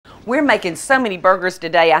We're making so many burgers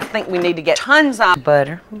today, I think we need to get tons of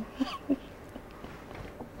butter.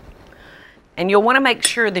 And you'll want to make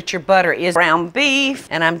sure that your butter is ground beef.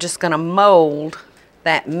 And I'm just going to mold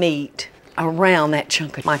that meat around that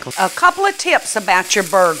chunk of Michael. A couple of tips about your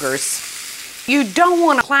burgers. You don't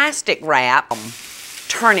want to plastic wrap them.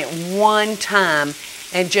 Turn it one time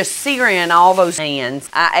and just sear in all those hands.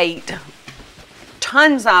 I ate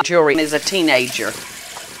tons of jewelry as a teenager.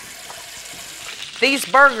 These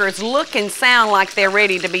burgers look and sound like they're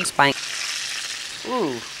ready to be spanked.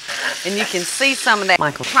 Ooh. And you can see some of that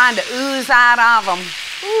Michael trying to ooze out of them.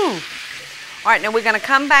 Ooh. All right, now we're going to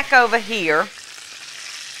come back over here.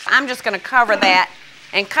 I'm just going to cover that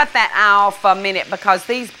and cut that off for a minute because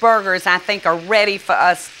these burgers, I think, are ready for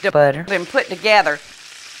us to butter and put together.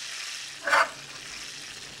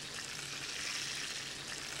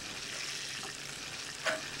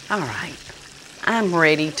 All right, I'm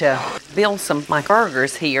ready to build some of my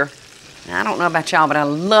burgers here. Now, I don't know about y'all, but I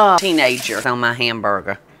love teenagers on my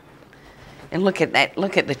hamburger. And look at that,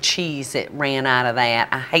 look at the cheese that ran out of that.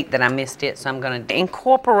 I hate that I missed it, so I'm gonna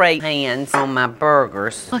incorporate hands on my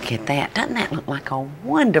burgers. Look at that, doesn't that look like a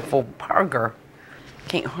wonderful burger?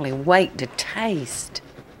 Can't hardly wait to taste.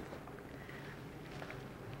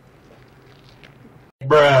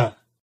 Bruh.